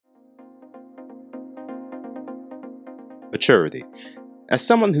Maturity. As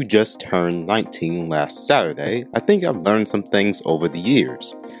someone who just turned 19 last Saturday, I think I've learned some things over the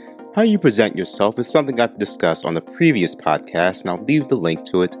years. How you present yourself is something I've discussed on a previous podcast, and I'll leave the link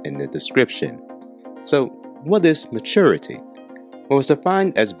to it in the description. So, what is maturity? Well, it's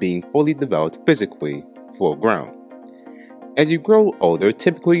defined as being fully developed physically, full grown. As you grow older,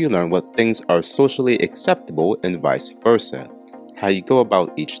 typically you learn what things are socially acceptable and vice versa. How you go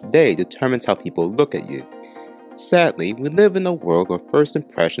about each day determines how people look at you. Sadly, we live in a world where first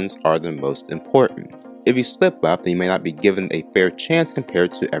impressions are the most important. If you slip up, then you may not be given a fair chance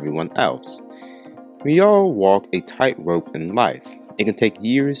compared to everyone else. We all walk a tightrope in life. It can take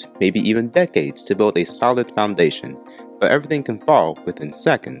years, maybe even decades, to build a solid foundation, but everything can fall within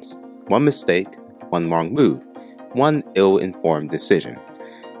seconds. One mistake, one wrong move, one ill-informed decision.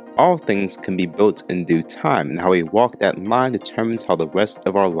 All things can be built in due time, and how we walk that line determines how the rest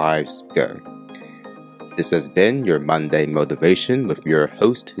of our lives go. This has been your Monday Motivation with your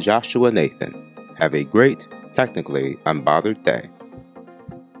host, Joshua Nathan. Have a great, technically unbothered day.